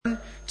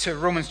to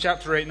Romans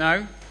chapter 8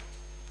 now.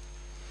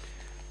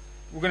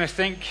 We're going to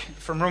think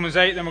from Romans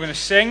 8, then we're going to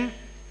sing,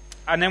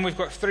 and then we've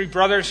got three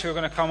brothers who are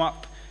going to come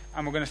up,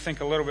 and we're going to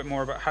think a little bit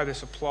more about how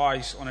this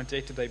applies on a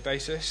day-to-day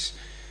basis.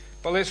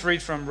 But let's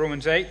read from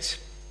Romans 8.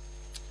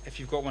 If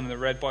you've got one of the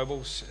red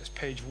Bibles, it's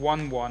page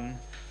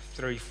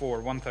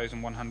 1134,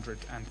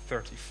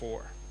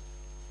 1134.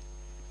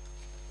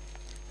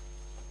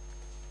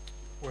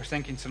 We're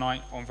thinking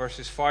tonight on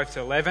verses 5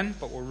 to 11,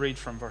 but we'll read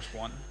from verse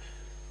 1.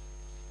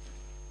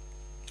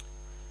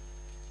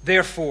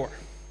 Therefore,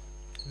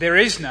 there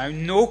is now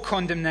no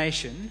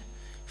condemnation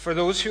for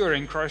those who are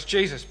in Christ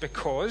Jesus,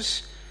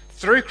 because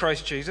through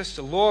Christ Jesus,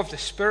 the law of the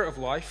Spirit of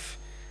life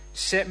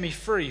set me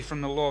free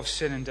from the law of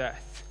sin and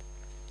death.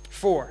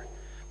 For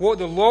what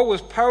the law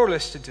was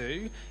powerless to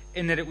do,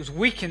 in that it was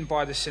weakened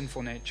by the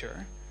sinful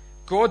nature,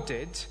 God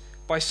did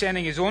by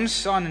sending his own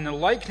Son in the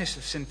likeness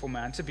of sinful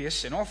man to be a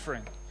sin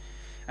offering.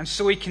 And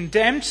so he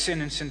condemned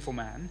sin and sinful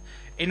man,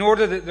 in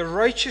order that the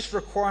righteous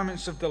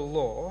requirements of the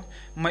law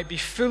might be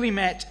fully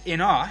met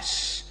in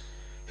us,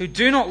 who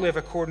do not live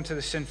according to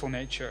the sinful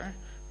nature,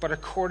 but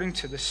according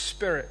to the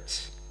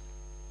Spirit.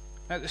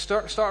 Now at the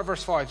start of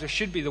verse 5, there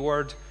should be the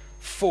word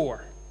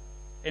for.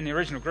 In the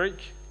original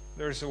Greek,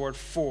 there is the word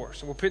for.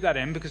 So we'll put that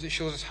in because it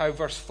shows us how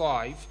verse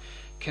 5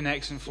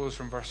 connects and flows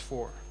from verse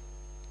 4.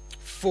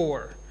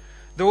 For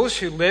those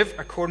who live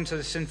according to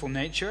the sinful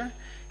nature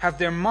have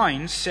their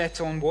minds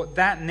set on what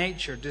that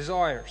nature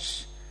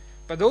desires.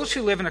 But those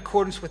who live in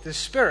accordance with the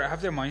Spirit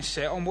have their minds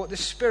set on what the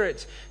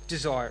Spirit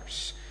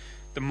desires.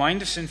 The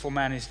mind of sinful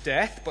man is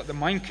death, but the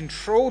mind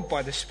controlled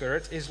by the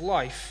Spirit is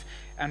life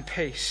and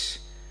peace.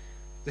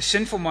 The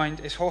sinful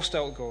mind is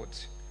hostile to God.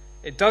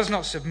 It does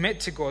not submit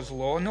to God's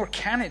law, nor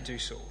can it do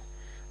so.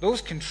 Those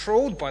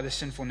controlled by the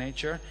sinful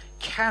nature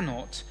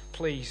cannot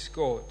please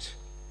God.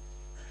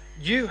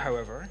 You,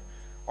 however,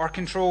 are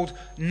controlled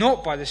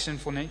not by the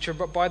sinful nature,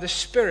 but by the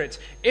Spirit,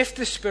 if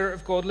the Spirit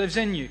of God lives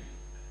in you.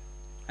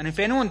 And if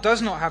anyone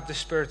does not have the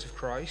Spirit of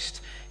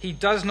Christ, he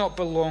does not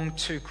belong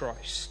to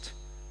Christ.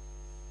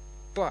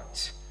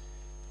 But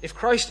if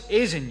Christ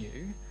is in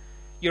you,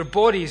 your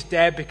body is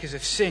dead because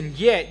of sin,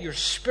 yet your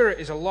spirit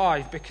is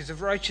alive because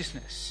of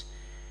righteousness.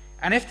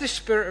 And if the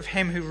Spirit of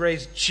him who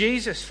raised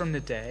Jesus from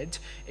the dead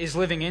is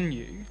living in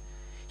you,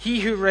 he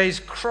who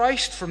raised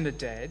Christ from the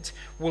dead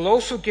will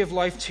also give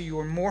life to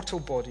your mortal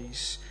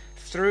bodies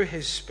through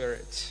his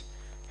Spirit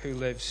who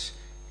lives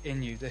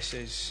in you. This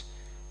is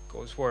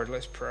God's word.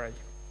 Let's pray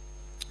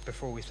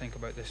before we think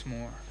about this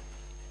more.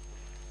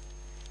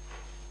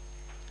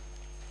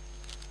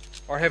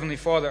 Our Heavenly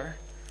Father,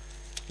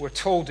 we're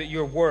told that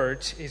your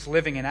word is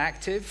living and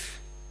active.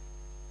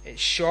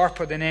 It's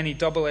sharper than any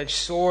double-edged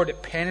sword.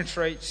 It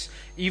penetrates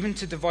even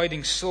to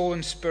dividing soul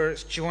and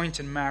spirit, joint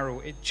and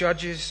marrow. It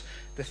judges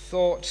the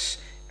thoughts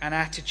and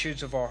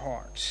attitudes of our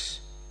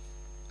hearts.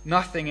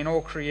 Nothing in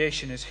all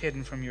creation is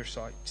hidden from your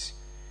sight,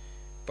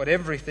 but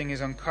everything is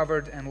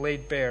uncovered and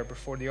laid bare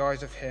before the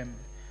eyes of him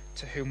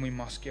to whom we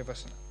must give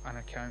us an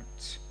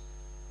account.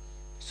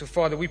 So,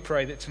 Father, we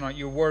pray that tonight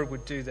your word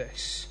would do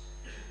this,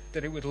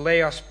 that it would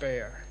lay us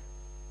bare,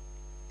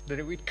 that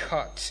it would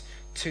cut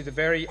to the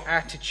very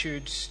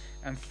attitudes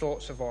and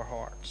thoughts of our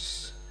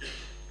hearts.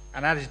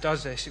 And as it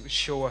does this, it would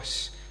show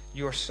us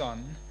your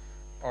Son,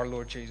 our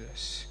Lord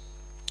Jesus.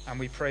 And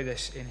we pray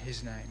this in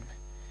his name.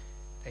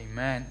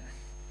 Amen.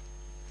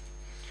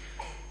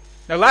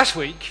 Now last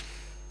week,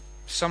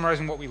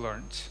 summarizing what we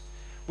learned,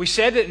 we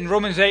said that in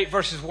Romans 8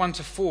 verses 1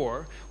 to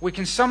 4, we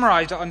can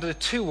summarize it under the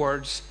two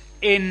words,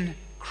 in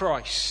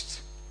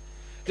Christ.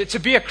 That to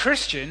be a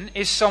Christian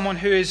is someone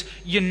who is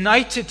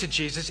united to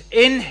Jesus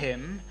in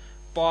him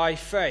by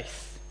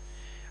faith.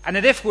 And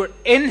that if we're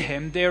in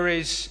him, there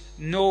is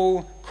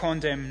no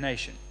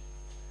condemnation.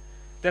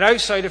 That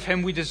outside of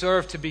him we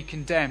deserve to be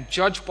condemned,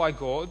 judged by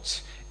God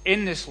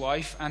in this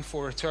life and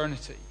for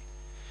eternity.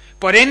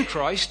 But in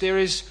Christ there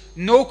is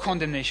no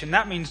condemnation.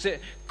 That means that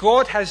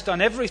God has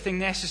done everything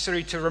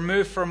necessary to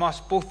remove from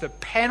us both the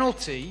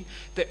penalty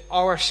that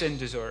our sin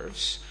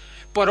deserves,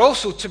 but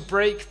also to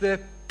break the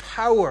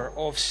power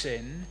of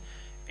sin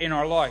in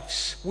our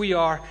lives. We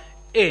are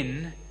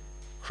in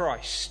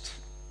Christ.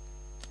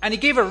 And he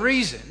gave a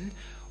reason,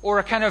 or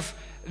a kind of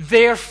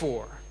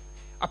therefore,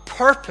 a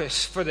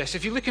purpose for this.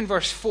 If you look in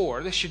verse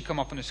 4, this should come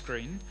up on the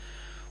screen.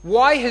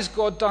 Why has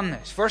God done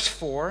this? Verse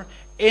 4,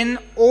 in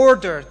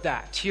order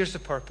that, here's the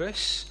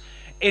purpose,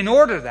 in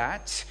order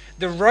that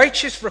the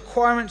righteous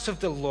requirements of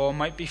the law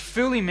might be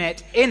fully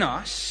met in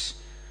us,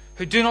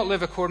 who do not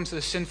live according to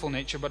the sinful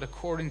nature, but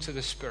according to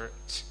the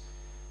Spirit.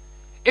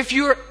 If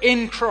you're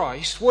in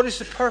Christ, what is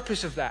the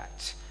purpose of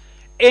that?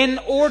 In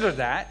order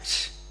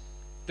that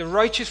the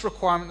righteous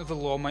requirement of the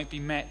law might be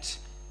met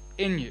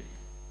in you.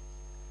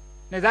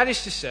 Now that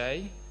is to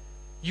say,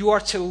 you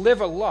are to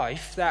live a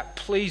life that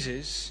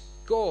pleases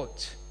God.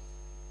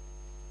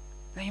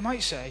 Now you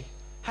might say,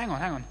 hang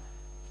on.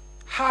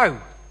 How?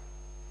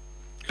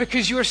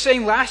 Because you were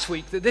saying last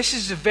week that this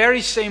is the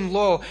very same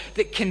law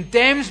that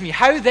condemns me.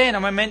 How then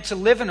am I meant to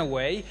live in a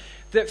way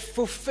that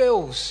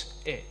fulfills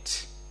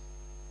it?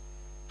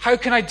 How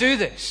can I do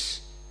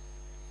this?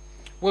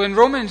 Well, in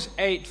Romans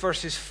 8,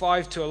 verses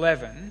 5 to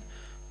 11,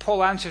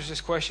 Paul answers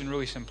this question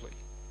really simply.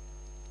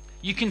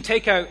 You can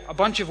take out a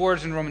bunch of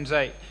words in Romans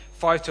 8,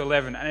 5 to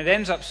 11, and it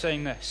ends up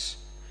saying this.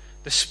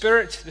 The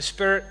Spirit, the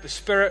Spirit, the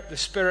Spirit, the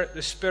Spirit,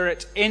 the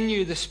Spirit, in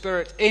you, the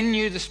Spirit, in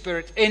you, the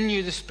Spirit, in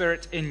you, the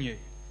Spirit, in you.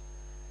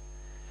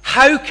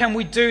 How can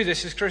we do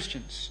this as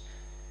Christians?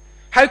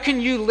 How can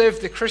you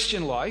live the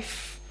Christian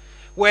life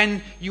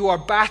when you are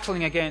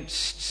battling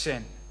against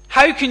sin?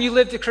 How can you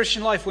live the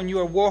Christian life when you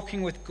are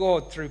walking with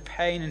God through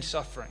pain and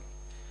suffering?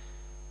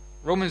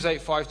 Romans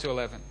 8, 5 to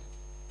 11.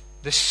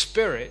 The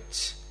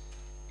Spirit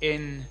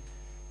in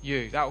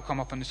you. That will come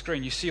up on the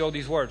screen. You see all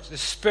these words. The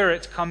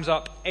Spirit comes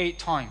up 8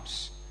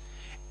 times.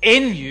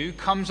 In you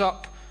comes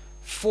up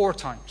 4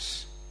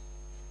 times.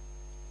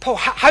 Paul,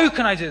 how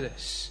can I do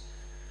this?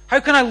 How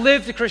can I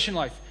live the Christian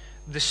life?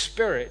 The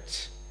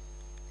Spirit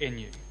in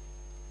you.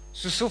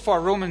 So far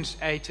Romans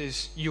 8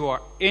 is you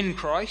are in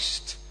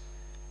Christ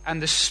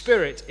and the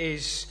Spirit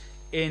is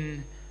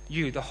in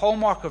you. The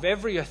hallmark of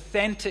every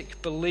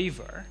authentic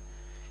believer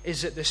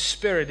is that the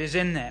Spirit is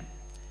in them.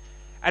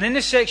 And in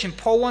this section,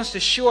 Paul wants to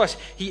show us,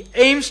 he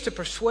aims to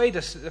persuade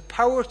us that the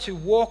power to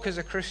walk as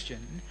a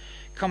Christian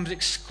comes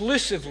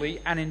exclusively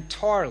and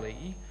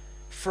entirely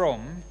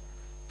from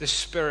the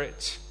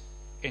Spirit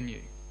in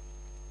you.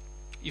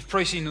 You've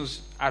probably seen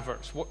those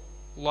adverts,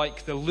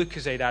 like the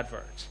Lucozade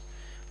advert,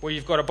 where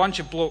you've got a bunch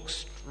of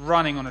blokes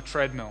running on a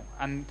treadmill,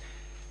 and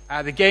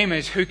the game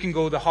is who can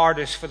go the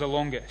hardest for the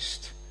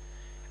longest.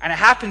 And it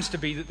happens to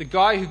be that the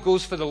guy who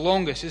goes for the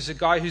longest is the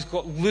guy who's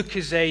got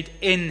Lucozade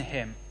in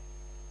him.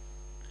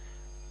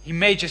 He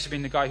may just have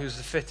been the guy who's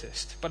the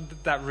fittest,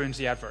 but that ruins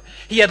the advert.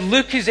 He had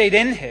Lucozade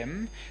in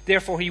him,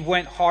 therefore he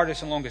went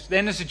hardest and longest.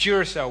 Then there's the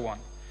Duracell one,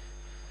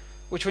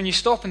 which when you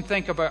stop and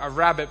think about a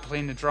rabbit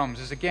playing the drums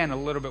is again a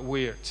little bit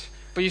weird.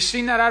 But you've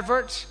seen that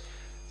advert?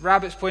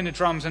 Rabbits playing the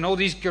drums and all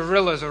these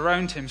gorillas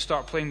around him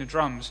start playing the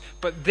drums,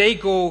 but they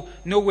go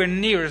nowhere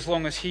near as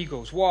long as he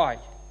goes. Why?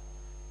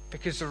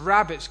 Because the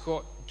rabbit's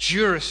got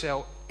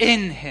Duracell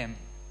in him.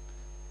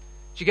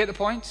 Do you get the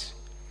point?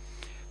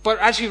 But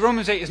actually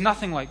Romans 8 is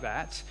nothing like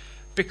that,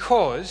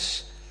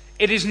 because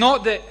it is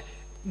not that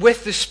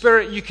with the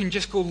Spirit you can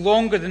just go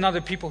longer than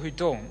other people who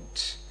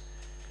don't.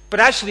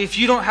 But actually if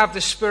you don't have the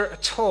Spirit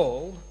at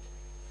all,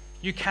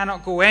 you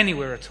cannot go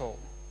anywhere at all.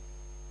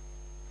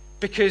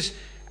 Because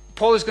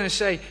Paul is going to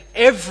say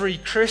every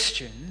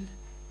Christian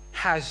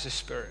has the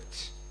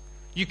Spirit.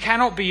 You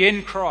cannot be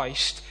in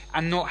Christ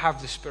and not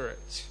have the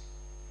Spirit.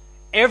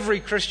 Every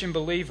Christian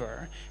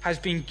believer has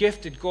been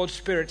gifted God's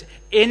Spirit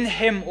in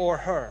him or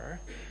her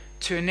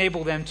to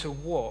enable them to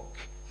walk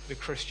the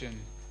Christian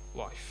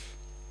life.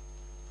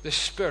 The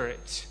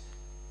Spirit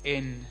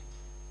in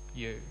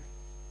you.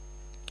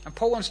 And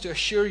Paul wants to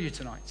assure you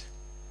tonight.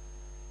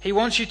 He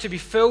wants you to be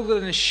filled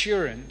with an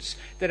assurance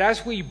that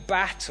as we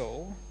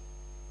battle,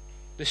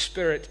 the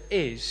Spirit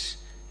is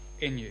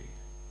in you.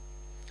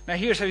 Now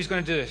here's how he's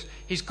going to do this.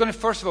 He's going to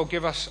first of all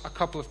give us a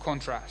couple of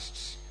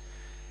contrasts.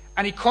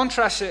 And he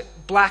contrasts it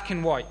black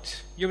and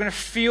white. You're going to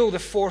feel the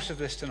force of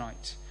this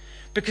tonight.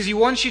 Because he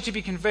wants you to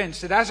be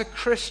convinced that as a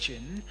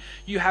Christian,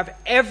 you have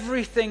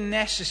everything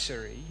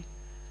necessary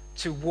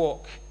to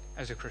walk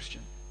as a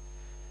Christian.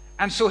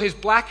 And so his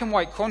black and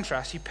white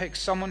contrast, he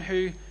picks someone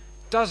who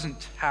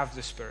doesn't have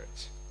the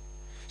Spirit.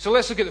 So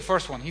let's look at the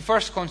first one. He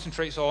first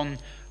concentrates on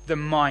the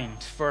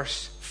mind,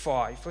 verse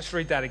 5. Let's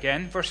read that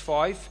again. Verse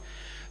 5.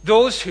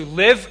 Those who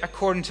live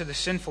according to the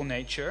sinful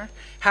nature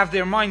have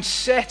their mind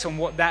set on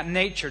what that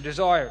nature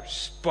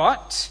desires.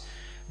 But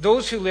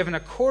those who live in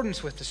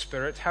accordance with the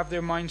Spirit have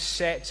their mind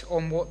set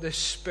on what the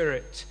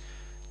Spirit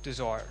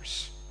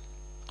desires.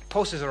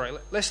 Paul says, all right,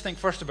 let's think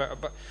first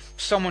about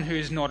someone who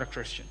is not a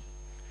Christian,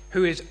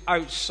 who is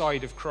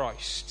outside of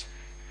Christ.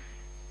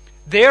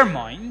 Their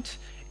mind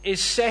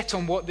is set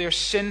on what their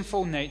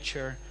sinful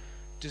nature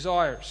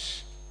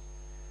desires.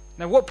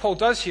 Now, what Paul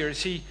does here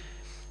is he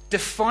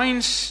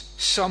defines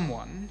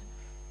someone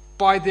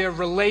by their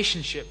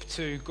relationship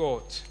to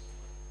God.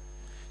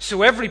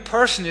 So every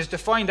person is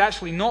defined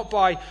actually not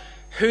by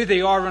who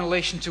they are in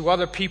relation to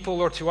other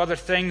people or to other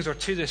things or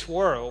to this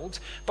world,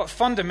 but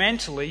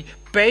fundamentally,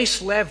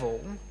 base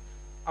level,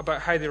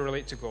 about how they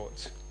relate to God.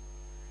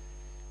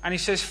 And he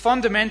says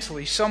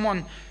fundamentally,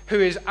 someone who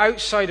is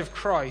outside of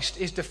Christ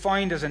is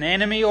defined as an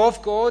enemy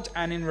of God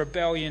and in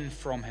rebellion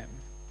from him.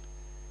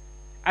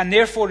 And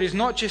therefore it is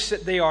not just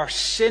that they are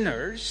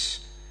sinners,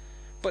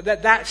 but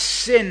that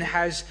sin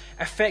has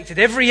affected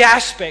every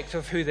aspect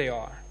of who they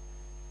are.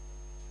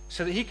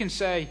 So that he can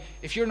say,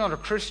 if you're not a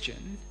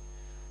Christian,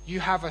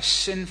 you have a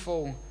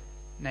sinful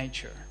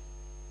nature.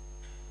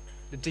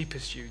 The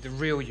deepest you, the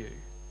real you,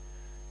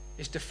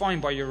 is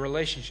defined by your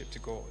relationship to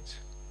God.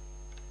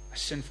 A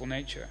sinful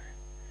nature.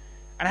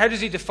 And how does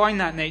he define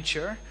that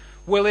nature?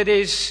 Well, it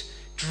is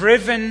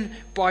driven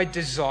by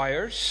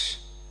desires,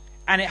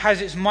 and it has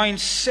its mind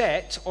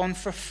set on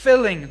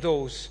fulfilling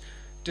those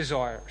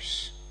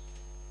desires.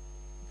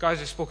 Guys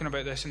have spoken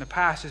about this in the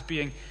past as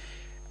being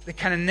the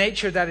kind of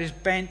nature that is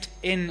bent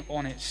in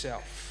on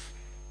itself,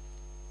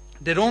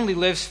 that only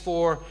lives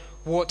for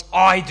what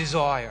I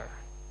desire.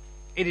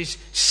 It is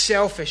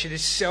selfish. It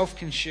is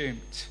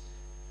self-consumed.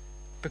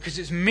 Because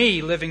it's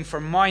me living for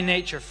my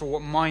nature, for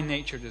what my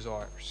nature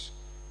desires.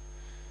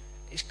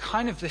 It's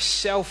kind of the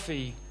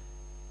selfie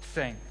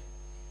thing.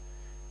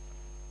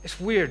 It's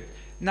weird.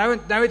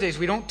 Nowadays,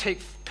 we don't take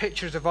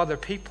pictures of other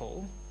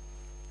people.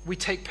 We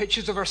take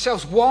pictures of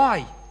ourselves.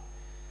 Why?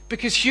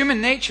 Because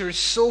human nature is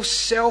so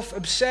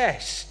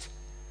self-obsessed.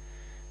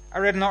 I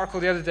read an article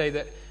the other day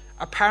that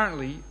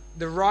apparently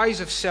the rise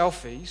of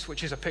selfies,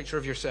 which is a picture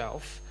of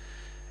yourself,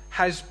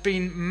 has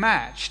been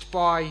matched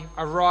by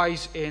a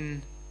rise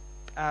in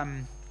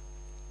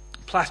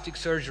plastic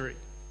surgery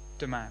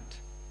demand.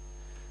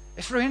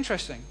 It's really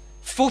interesting.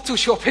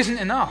 Photoshop isn't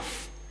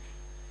enough.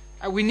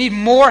 We need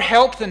more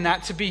help than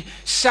that to be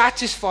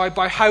satisfied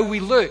by how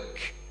we look.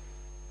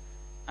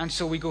 And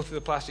so we go to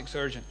the plastic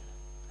surgeon.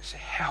 I say,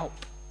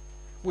 help.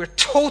 We're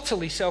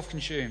totally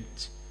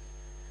self-consumed.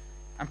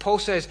 And Paul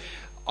says,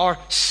 our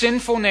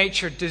sinful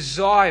nature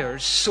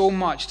desires so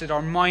much that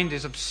our mind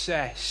is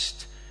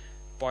obsessed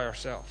by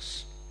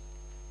ourselves.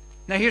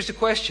 Now here's the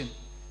question.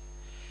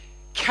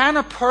 Can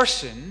a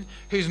person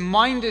whose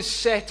mind is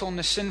set on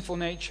the sinful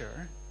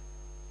nature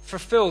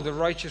fulfill the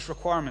righteous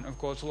requirement of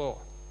God's law?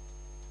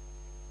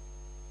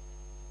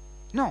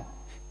 No.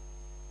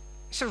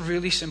 It's a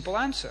really simple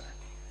answer.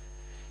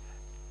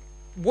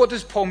 What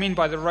does Paul mean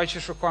by the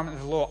righteous requirement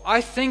of the law?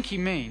 I think he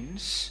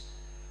means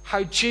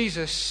how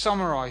Jesus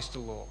summarized the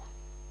law.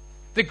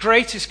 The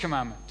greatest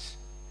commandment.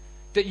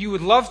 That you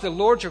would love the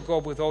Lord your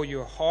God with all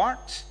your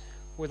heart,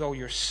 with all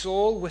your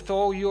soul, with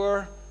all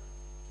your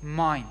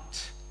mind.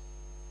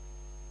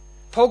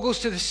 Paul goes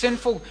to the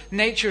sinful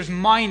nature's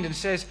mind and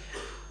says,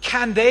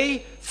 can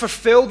they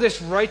fulfill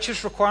this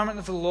righteous requirement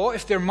of the law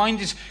if their mind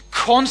is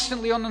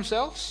constantly on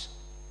themselves?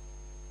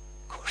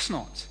 Of course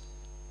not.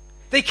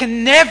 They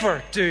can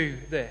never do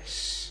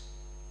this.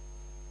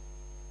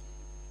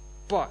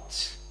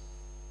 But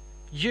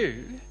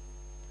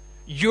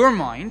your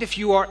mind, if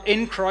you are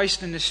in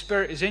Christ and the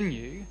Spirit is in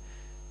you,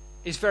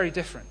 is very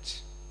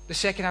different. The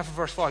second half of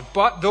verse 5.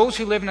 But those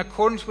who live in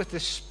accordance with the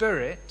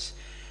Spirit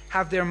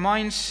have their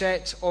minds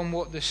set on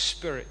what the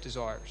Spirit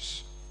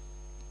desires.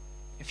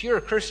 If you're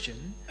a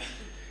Christian,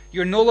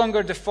 you're no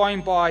longer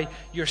defined by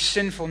your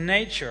sinful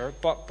nature,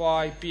 but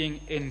by being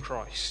in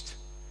Christ.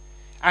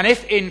 And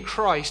if in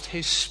Christ,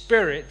 His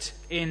Spirit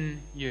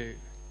in you.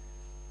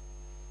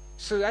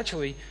 So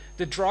actually,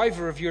 the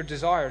driver of your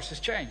desires has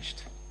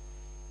changed.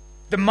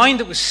 The mind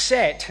that was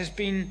set has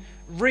been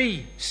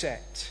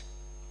reset.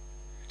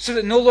 So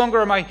that no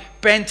longer am I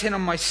bent in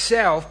on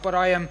myself, but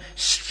I am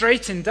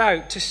straightened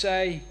out to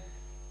say,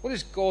 what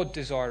does God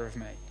desire of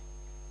me?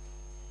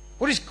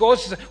 What is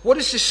God's desire? What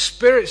is the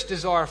Spirit's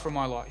desire for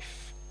my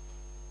life?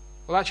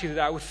 Well, actually,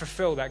 that would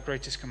fulfill that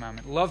greatest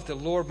commandment. Love the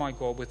Lord my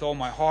God with all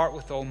my heart,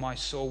 with all my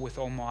soul, with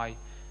all my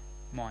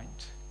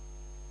mind.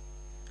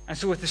 And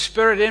so with the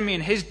Spirit in me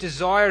and His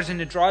desires in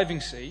the driving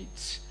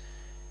seat,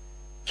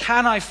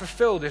 can I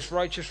fulfill this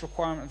righteous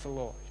requirement of the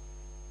law?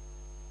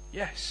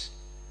 Yes.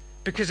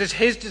 Because as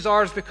His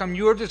desires become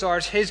your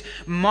desires, His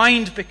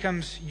mind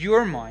becomes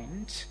your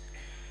mind,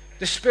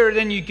 the Spirit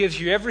in you gives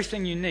you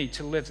everything you need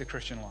to live the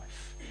Christian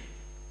life.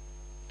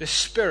 The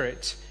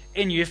Spirit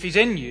in you, if He's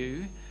in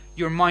you,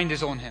 your mind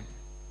is on Him.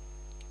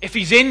 If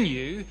He's in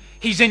you,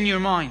 He's in your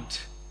mind.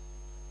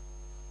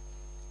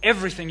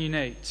 Everything you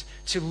need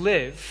to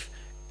live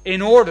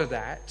in order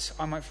that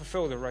I might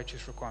fulfill the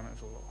righteous requirement of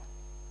the law.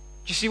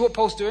 Do you see what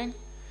Paul's doing?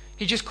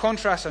 He just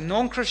contrasts a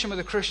non-Christian with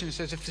a Christian and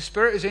says, if the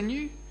Spirit is in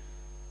you,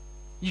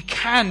 you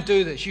can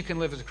do this. You can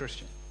live as a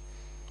Christian.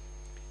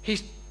 He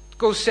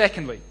goes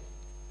secondly,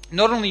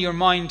 not only your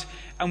mind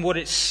and what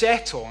it's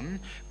set on,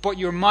 but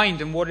your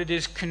mind and what it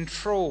is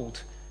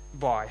controlled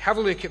by. Have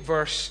a look at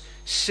verse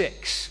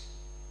 6.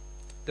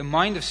 The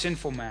mind of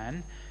sinful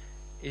man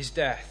is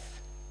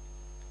death,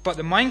 but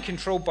the mind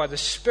controlled by the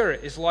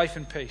Spirit is life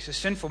and peace. A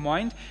sinful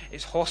mind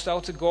is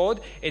hostile to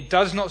God. It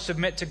does not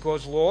submit to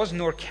God's laws,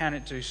 nor can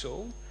it do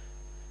so.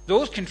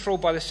 Those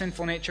controlled by the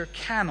sinful nature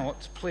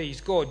cannot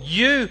please God.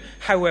 You,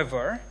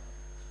 however,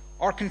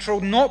 are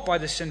controlled not by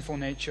the sinful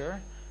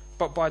nature,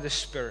 but by the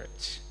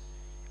Spirit.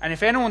 And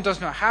if anyone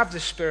does not have the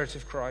Spirit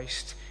of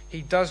Christ,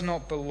 he does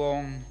not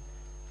belong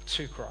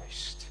to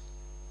Christ.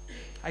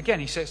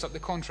 Again, he sets up the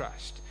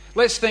contrast.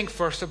 Let's think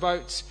first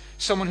about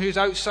someone who's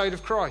outside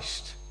of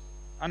Christ,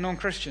 a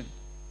non-Christian.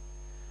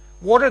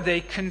 What are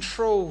they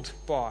controlled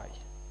by?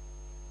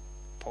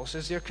 Paul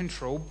says they're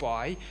controlled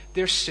by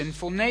their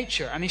sinful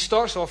nature. And he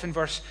starts off in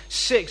verse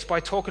 6 by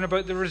talking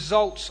about the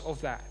results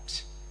of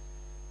that.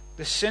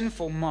 The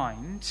sinful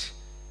mind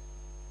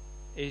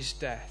is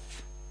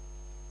death.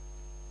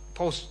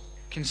 Paul's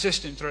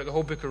consistent throughout the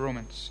whole book of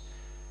Romans.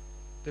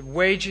 The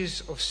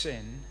wages of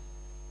sin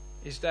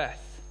is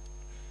death.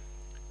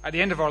 At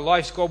the end of our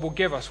lives, God will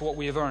give us what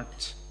we have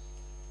earned.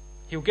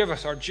 He'll give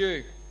us our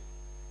due.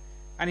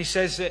 And he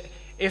says that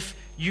if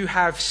you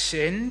have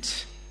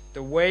sinned,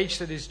 the wage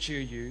that is due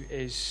you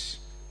is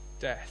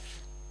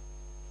death.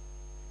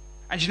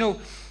 And you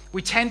know,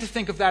 we tend to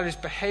think of that as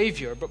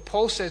behavior, but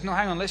Paul says, no,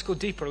 hang on, let's go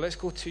deeper. Let's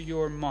go to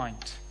your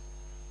mind.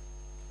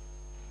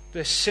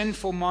 The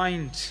sinful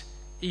mind,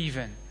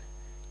 even,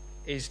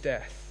 is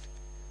death.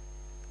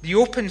 The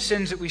open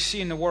sins that we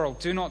see in the world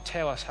do not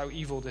tell us how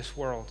evil this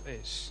world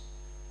is.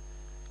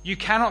 You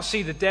cannot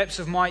see the depths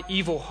of my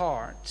evil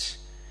heart,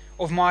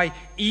 of my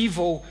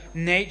evil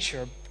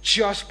nature,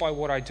 just by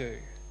what I do.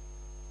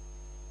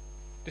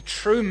 The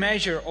true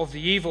measure of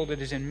the evil that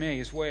is in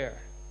me is where?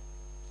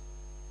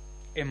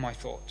 In my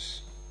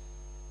thoughts.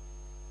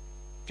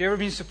 Have you ever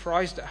been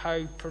surprised at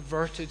how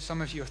perverted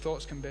some of your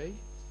thoughts can be?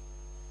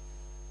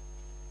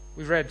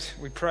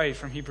 We pray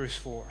from Hebrews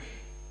 4.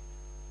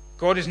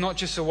 God is not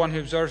just the one who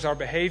observes our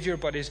behavior,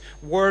 but his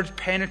word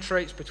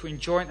penetrates between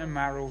joint and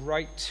marrow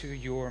right to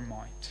your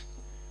mind.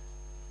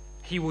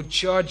 He will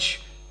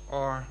judge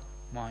our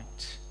mind.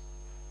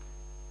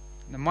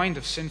 And the mind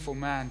of sinful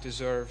man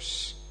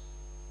deserves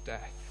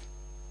death.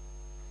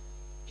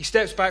 He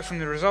steps back from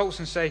the results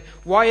and says,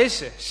 why is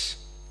this?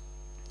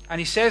 And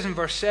he says in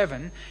verse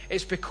 7,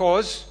 it's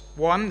because,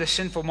 1, the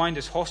sinful mind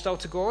is hostile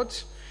to God.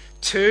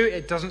 2,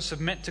 it doesn't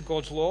submit to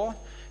God's law.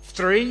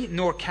 3,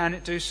 nor can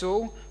it do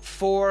so.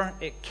 4,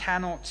 it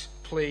cannot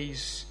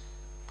please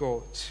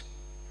God.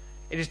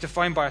 It is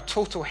defined by a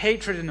total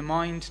hatred in the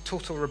mind,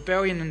 total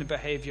rebellion in the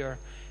behavior,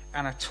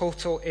 and a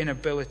total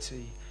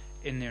inability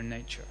in their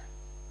nature.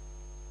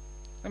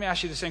 Let me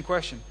ask you the same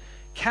question.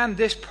 Can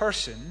this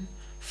person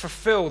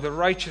fulfill the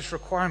righteous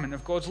requirement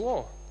of God's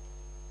law?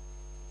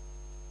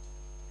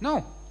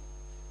 No.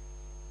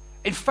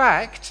 In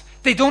fact,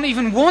 they don't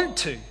even want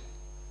to. Do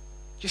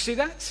you see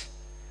that?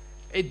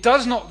 It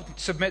does not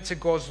submit to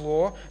God's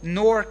law,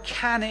 nor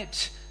can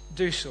it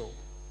do so.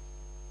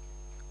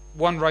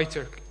 One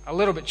writer, a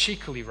little bit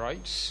cheekily,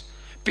 writes,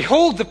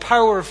 behold the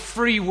power of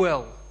free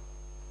will.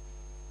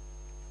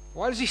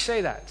 Why does he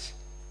say that?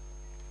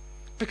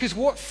 Because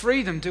what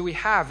freedom do we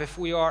have if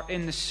we are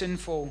in the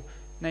sinful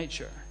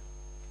nature?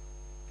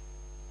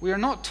 We are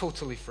not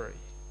totally free.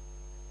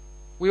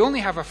 We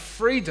only have a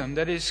freedom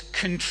that is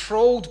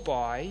controlled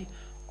by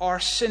our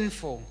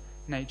sinful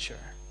nature.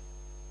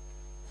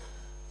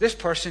 This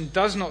person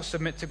does not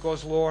submit to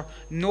God's law,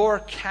 nor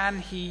can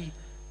he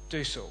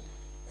do so.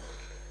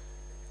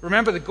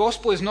 Remember, the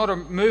gospel is not a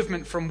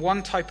movement from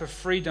one type of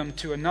freedom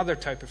to another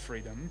type of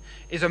freedom.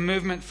 It's a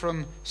movement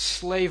from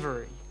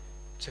slavery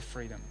to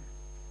freedom.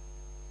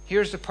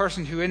 Here's the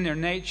person who in their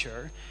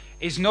nature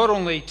is not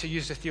only, to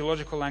use the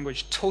theological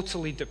language,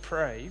 totally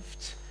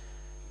depraved,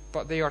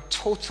 but they are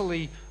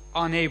totally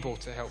unable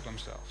to help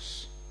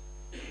themselves.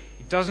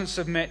 He doesn't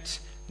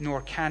submit,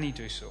 nor can he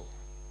do so.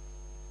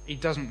 He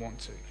doesn't want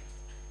to.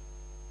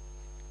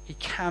 He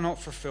cannot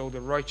fulfill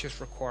the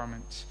righteous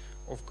requirements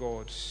of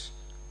God's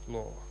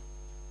law.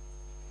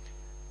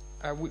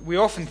 We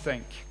often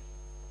think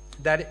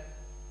that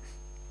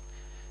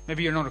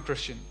maybe you're not a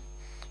Christian,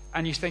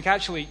 and you think,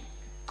 actually,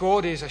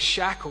 God is a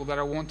shackle that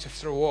I want to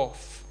throw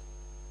off.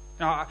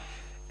 Now,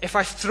 if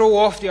I throw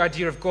off the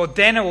idea of God,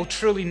 then I will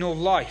truly know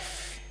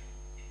life.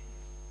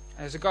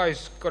 And there's a guy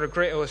who's got a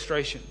great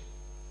illustration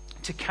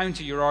to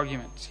counter your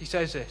argument. He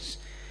says this: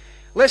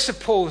 let's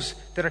suppose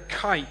that a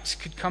kite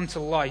could come to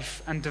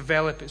life and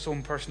develop its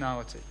own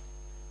personality.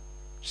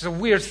 Which is a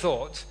weird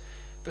thought,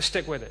 but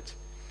stick with it.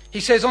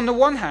 He says, on the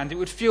one hand, it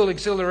would feel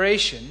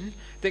exhilaration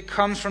that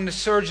comes from the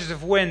surges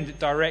of wind that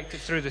direct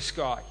it through the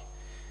sky.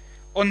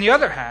 On the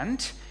other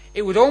hand,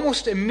 it would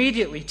almost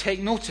immediately take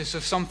notice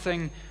of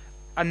something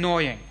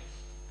annoying.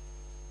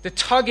 The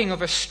tugging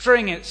of a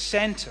string at its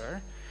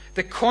center,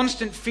 the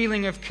constant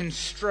feeling of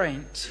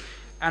constraint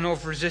and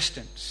of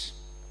resistance.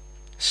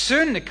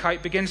 Soon the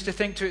kite begins to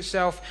think to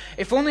itself,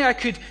 if only I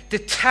could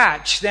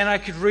detach, then I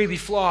could really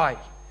fly.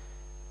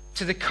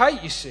 To the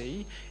kite, you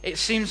see, it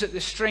seems that the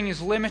string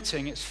is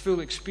limiting its full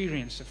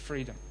experience of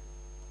freedom.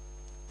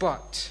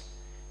 But,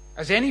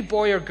 as any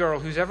boy or girl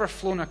who's ever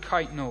flown a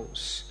kite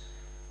knows,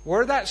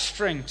 were that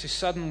string to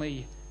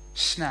suddenly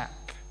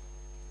snap,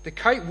 the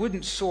kite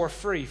wouldn't soar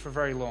free for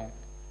very long.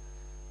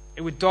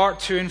 It would dart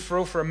to and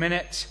fro for a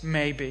minute,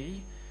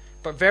 maybe,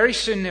 but very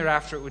soon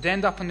thereafter it would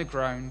end up on the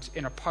ground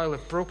in a pile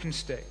of broken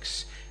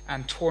sticks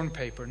and torn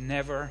paper,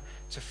 never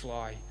to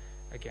fly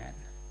again.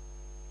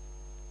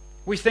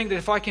 We think that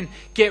if I can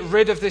get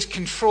rid of this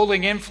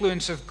controlling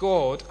influence of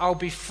God, I'll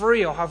be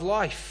free, I'll have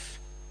life.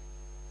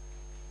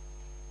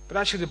 But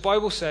actually the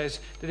Bible says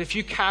that if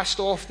you cast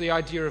off the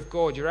idea of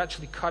God, you're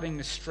actually cutting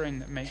the string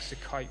that makes the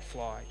kite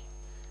fly.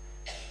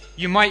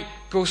 You might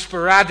go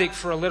sporadic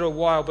for a little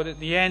while, but at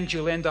the end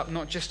you'll end up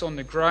not just on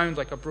the ground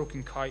like a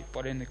broken kite,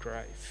 but in the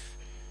grave.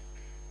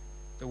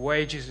 The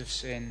wages of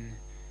sin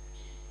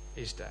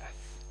is death.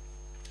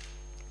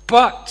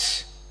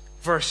 But,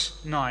 verse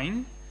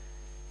 9,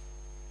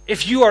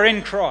 if you are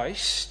in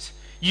Christ,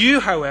 you,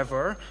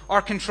 however,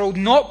 are controlled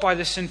not by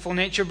the sinful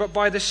nature, but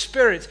by the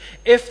Spirit,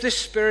 if the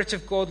Spirit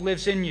of God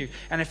lives in you.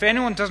 And if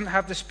anyone doesn't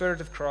have the Spirit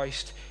of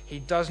Christ, he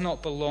does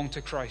not belong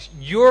to Christ.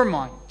 Your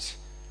mind,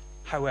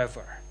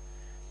 however,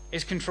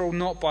 is controlled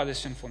not by the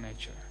sinful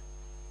nature,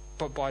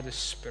 but by the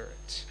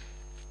Spirit.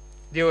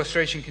 The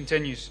illustration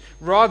continues.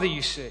 Rather,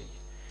 you see,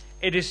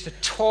 it is the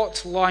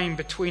taut line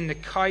between the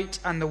kite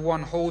and the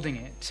one holding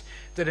it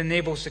that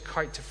enables the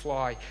kite to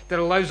fly, that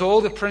allows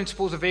all the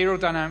principles of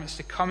aerodynamics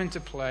to come into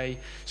play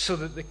so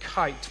that the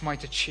kite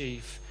might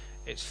achieve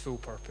its full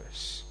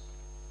purpose.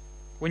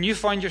 When you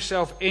find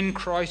yourself in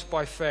Christ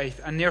by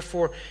faith, and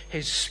therefore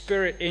His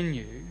Spirit in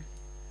you,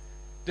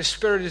 the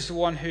Spirit is the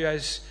one who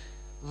has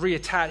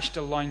reattached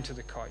the line to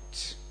the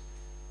kite.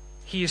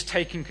 He is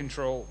taking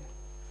control,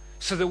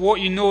 so that what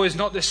you know is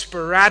not the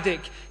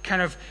sporadic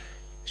kind of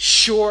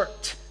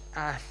short-lived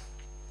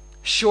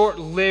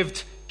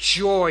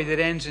joy that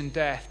ends in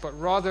death, but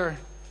rather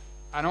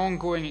an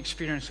ongoing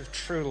experience of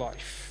true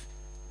life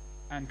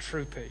and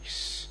true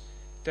peace,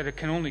 that it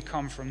can only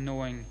come from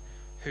knowing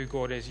who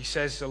God is. He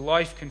says the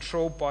life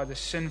controlled by the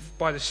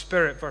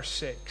Spirit, verse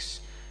 6,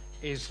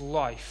 is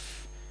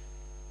life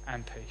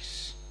and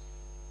peace.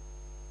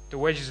 The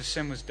wages of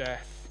sin was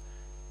death.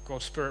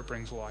 God's Spirit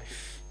brings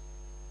life.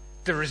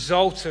 The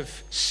result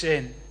of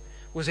sin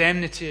was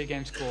enmity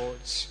against God,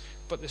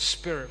 but the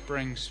Spirit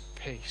brings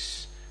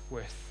peace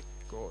with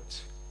God.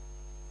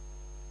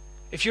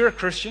 If you're a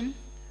Christian,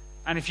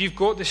 and if you've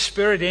got the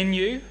Spirit in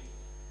you,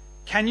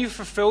 can you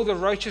fulfill the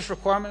righteous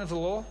requirement of the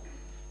law?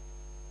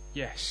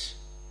 Yes.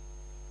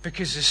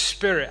 Because the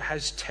Spirit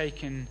has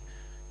taken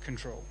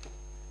control.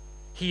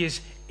 He is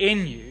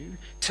in you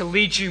to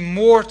lead you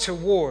more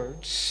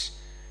towards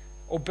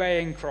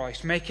obeying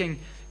Christ, making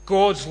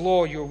God's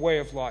law your way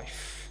of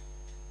life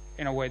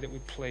in a way that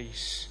would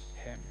please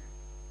Him.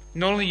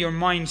 Not only your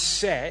mind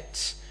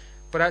set,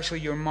 but actually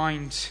your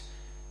mind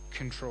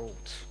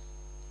controlled.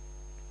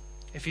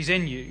 If He's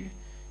in you,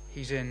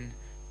 He's in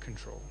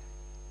control.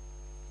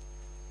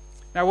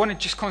 Now I want to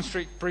just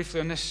concentrate briefly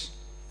on this,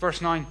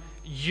 verse 9.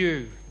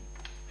 You,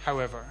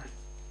 however.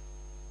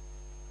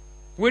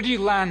 Where do you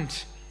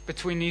land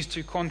between these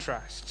two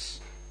contrasts?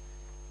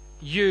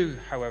 You,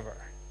 however.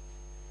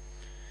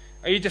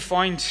 Are you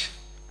defined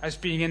as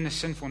being in the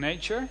sinful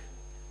nature,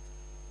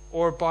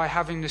 or by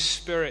having the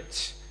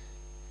Spirit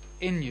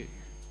in you?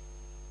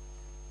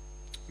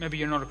 Maybe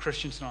you're not a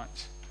Christian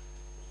tonight.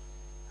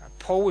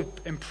 Paul would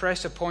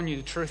impress upon you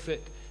the truth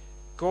that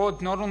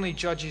God not only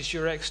judges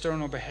your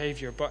external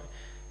behavior, but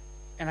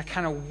in a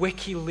kind of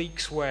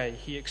WikiLeaks way,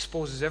 He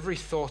exposes every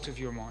thought of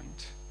your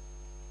mind.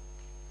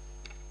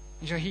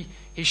 You know,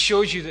 he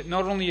shows you that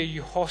not only are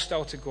you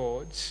hostile to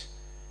God,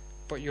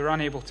 but you're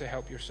unable to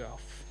help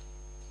yourself.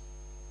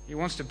 He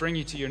wants to bring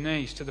you to your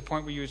knees to the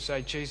point where you would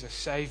say, Jesus,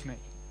 save me.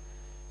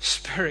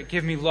 Spirit,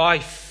 give me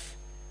life.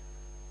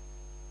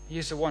 He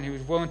is the one who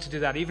is willing to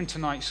do that even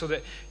tonight, so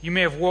that you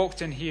may have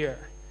walked in here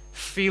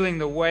feeling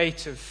the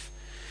weight of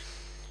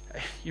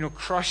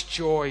crushed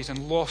joys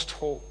and lost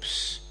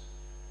hopes.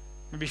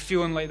 Maybe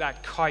feeling like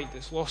that kite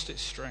that's lost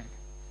its string.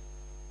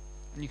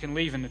 And you can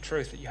leave in the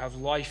truth that you have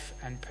life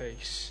and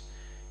peace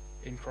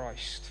in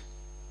Christ.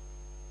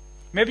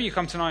 Maybe you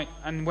come tonight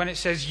and when it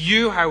says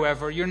you,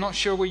 however, you're not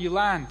sure where you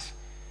land.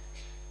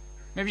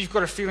 Maybe you've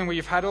got a feeling where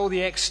you've had all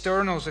the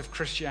externals of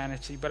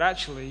Christianity, but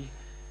actually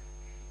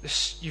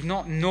you've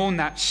not known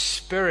that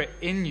Spirit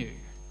in you.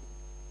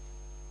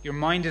 Your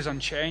mind is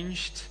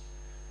unchanged.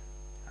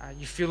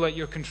 You feel like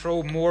you're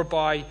controlled more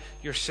by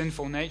your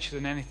sinful nature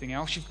than anything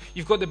else.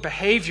 You've got the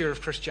behavior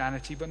of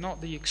Christianity, but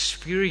not the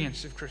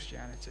experience of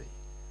Christianity.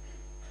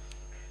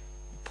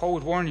 Paul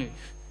would warn you,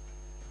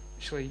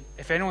 actually,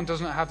 if anyone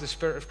does not have the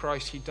Spirit of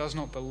Christ, he does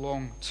not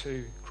belong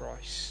to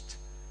Christ.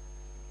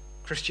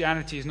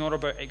 Christianity is not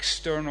about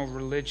external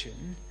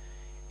religion.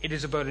 It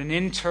is about an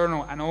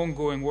internal and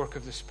ongoing work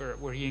of the Spirit,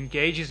 where He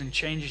engages and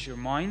changes your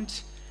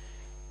mind,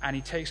 and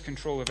He takes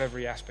control of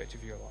every aspect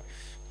of your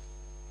life.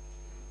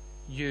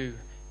 You,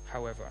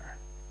 however.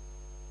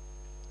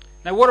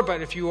 Now, what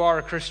about if you are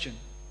a Christian?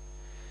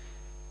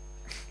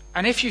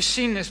 And if you've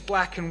seen this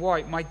black and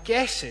white, my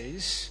guess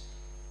is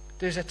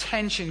there's a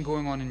tension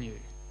going on in you.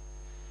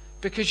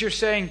 Because you're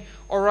saying,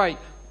 all right,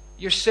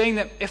 you're saying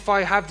that if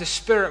I have the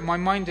Spirit, my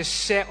mind is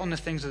set on the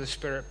things of the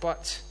Spirit,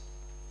 but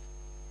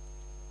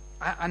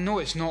I know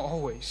it's not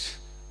always.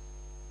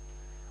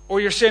 Or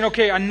you're saying,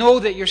 okay, I know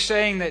that you're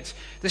saying that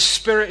the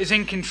Spirit is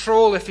in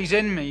control if He's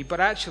in me,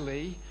 but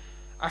actually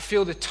I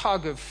feel the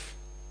tug of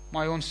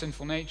my own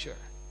sinful nature.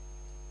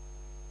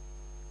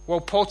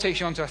 Well, Paul takes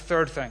you on to a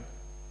third thing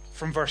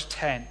from verse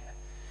 10.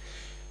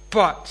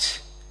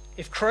 But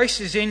if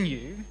Christ is in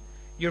you,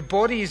 your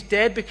body is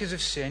dead because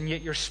of sin,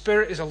 yet your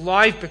spirit is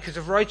alive because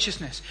of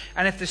righteousness.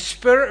 And if the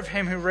Spirit of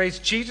Him who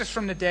raised Jesus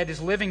from the dead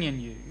is living in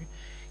you,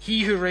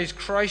 He who raised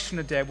Christ from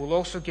the dead will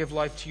also give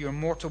life to your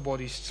mortal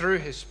bodies through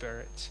His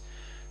Spirit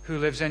who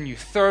lives in you.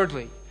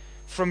 Thirdly,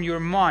 from your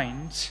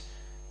mind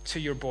to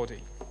your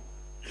body.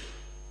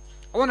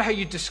 I wonder how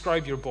you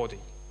describe your body.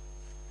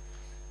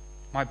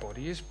 My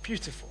body is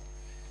beautiful.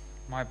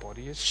 My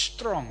body is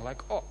strong,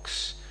 like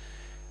ox.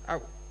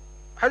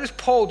 How does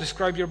Paul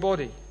describe your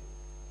body?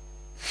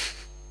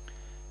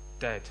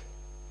 Dead.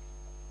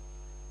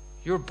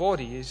 Your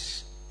body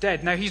is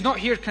dead. Now, he's not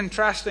here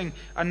contrasting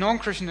a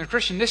non-Christian and a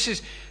Christian. This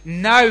is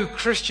now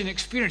Christian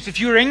experience. If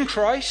you're in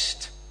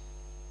Christ,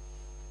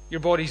 Your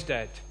body's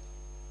dead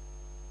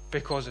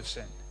because of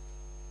sin.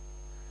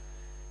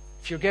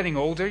 If you're getting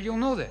older, you'll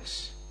know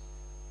this.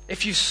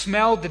 If you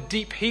smelled the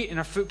deep heat in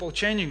a football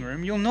changing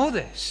room, you'll know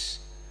this.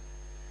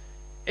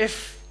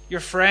 If your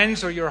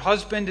friends or your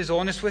husband is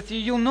honest with you,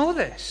 you'll know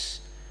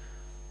this.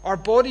 Our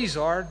bodies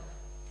are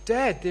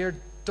dead. They're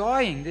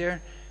dying.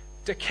 They're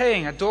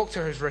decaying. A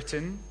doctor has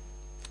written,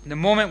 the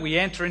moment we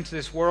enter into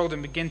this world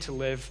and begin to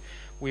live,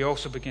 we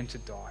also begin to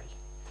die.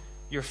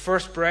 Your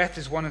first breath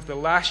is one of the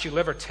last you'll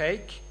ever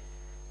take.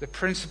 The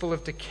principle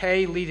of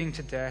decay leading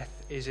to death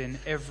is in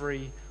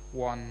every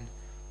one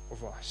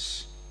of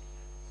us.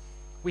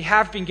 We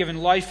have been given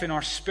life in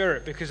our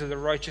spirit because of the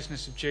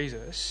righteousness of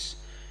Jesus,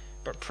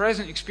 but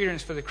present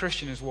experience for the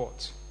Christian is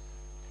what?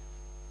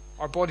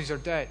 Our bodies are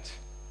dead.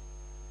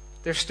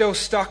 They're still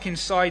stuck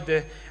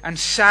inside and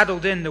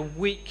saddled in the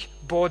weak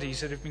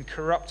bodies that have been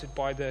corrupted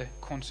by the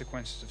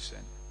consequences of sin.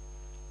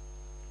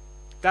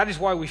 That is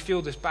why we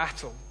feel this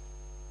battle.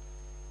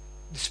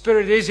 The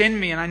Spirit is in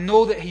me, and I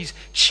know that He's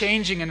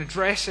changing and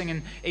addressing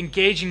and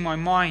engaging my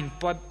mind,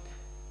 but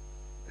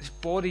this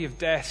body of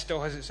death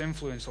still has its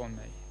influence on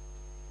me.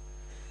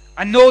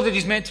 I know that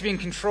He's meant to be in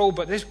control,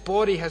 but this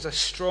body has a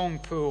strong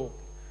pull.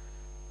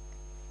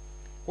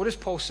 What does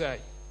Paul say?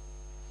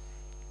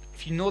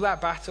 If you know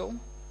that battle,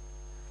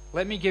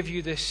 let me give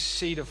you this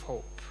seed of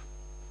hope.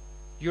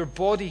 Your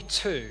body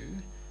too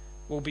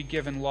will be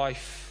given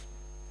life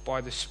by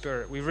the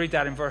Spirit. We read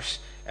that in verse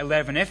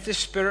 11. If the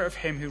Spirit of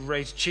Him who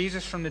raised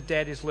Jesus from the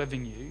dead is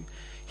living you,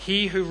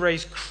 He who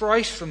raised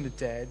Christ from the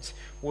dead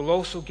will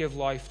also give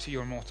life to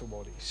your mortal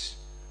bodies.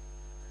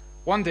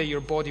 One day your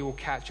body will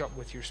catch up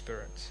with your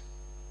spirit,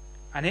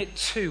 and it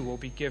too will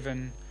be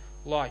given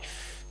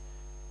life.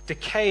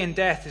 Decay and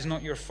death is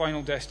not your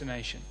final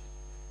destination,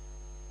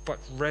 but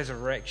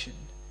resurrection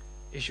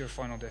is your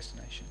final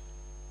destination.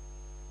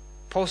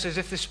 Paul says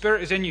if the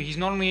Spirit is in you, He's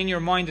not only in your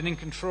mind and in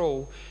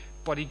control,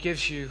 but He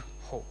gives you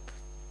hope.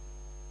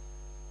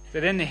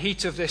 That in the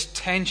heat of this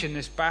tension,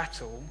 this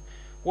battle,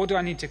 what do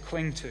I need to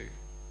cling to?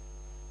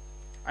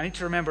 I need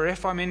to remember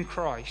if I'm in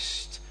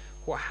Christ,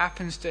 what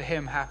happens to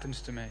Him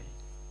happens to me.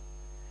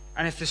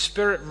 And if the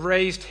Spirit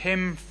raised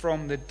Him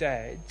from the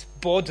dead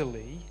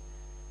bodily,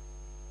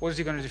 what is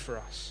He going to do for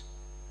us?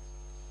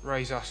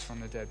 Raise us from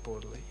the dead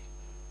bodily.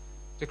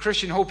 The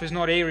Christian hope is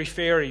not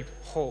airy-fairy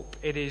hope.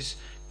 It is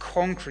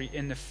concrete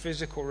in the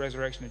physical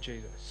resurrection of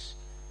Jesus.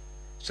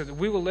 So that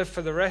we will live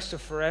for the rest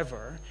of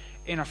forever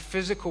in a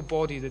physical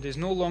body that is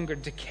no longer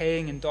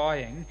decaying and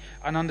dying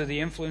and under the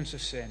influence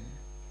of sin,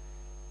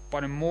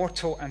 but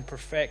immortal and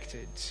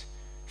perfected,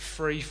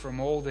 free from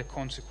all the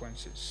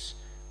consequences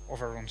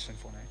of our own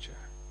sinful nature.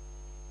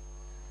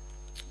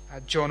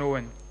 John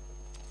Owen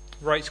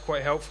writes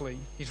quite helpfully.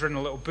 He's written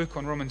a little book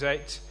on Romans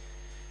 8,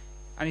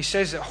 and he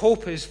says that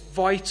hope is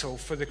vital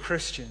for the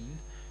Christian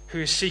who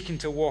is seeking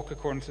to walk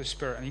according to the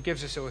Spirit. And he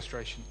gives this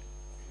illustration.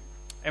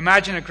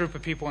 Imagine a group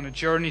of people on a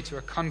journey to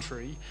a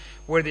country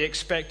where they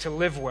expect to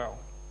live well.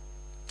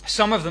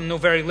 Some of them know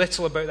very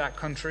little about that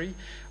country.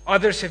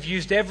 Others have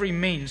used every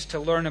means to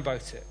learn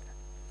about it.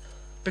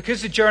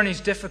 Because the journey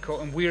is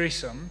difficult and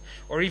wearisome,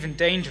 or even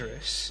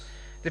dangerous,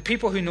 the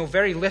people who know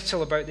very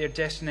little about their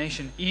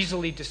destination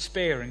easily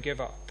despair and give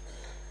up.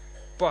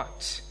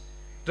 But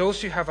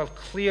those who have a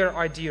clear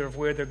idea of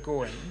where they're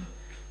going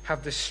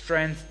have the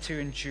strength to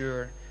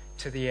endure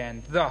to the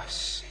end.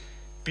 Thus,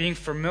 being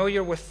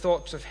familiar with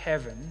thoughts of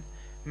heaven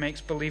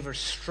makes believers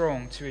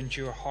strong to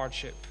endure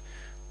hardship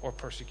or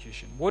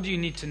persecution. What do you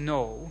need to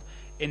know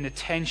in the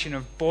tension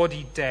of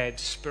body dead,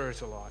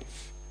 spirit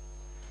alive?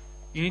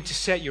 You need to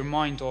set your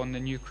mind on the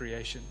new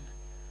creation,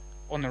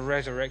 on the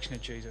resurrection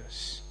of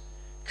Jesus.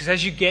 Because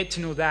as you get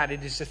to know that,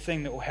 it is the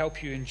thing that will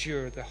help you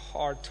endure the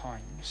hard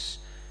times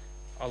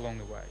along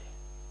the way.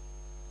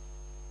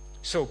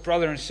 So,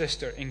 brother and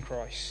sister in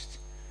Christ,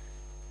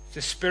 if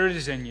the Spirit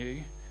is in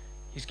you,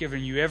 He's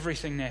given you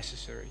everything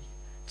necessary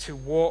to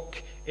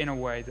walk in a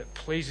way that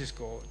pleases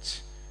God,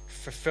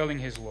 fulfilling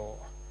His law,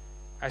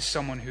 as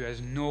someone who has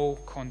no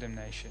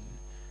condemnation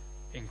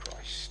in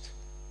Christ.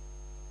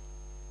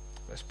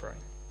 Let's pray.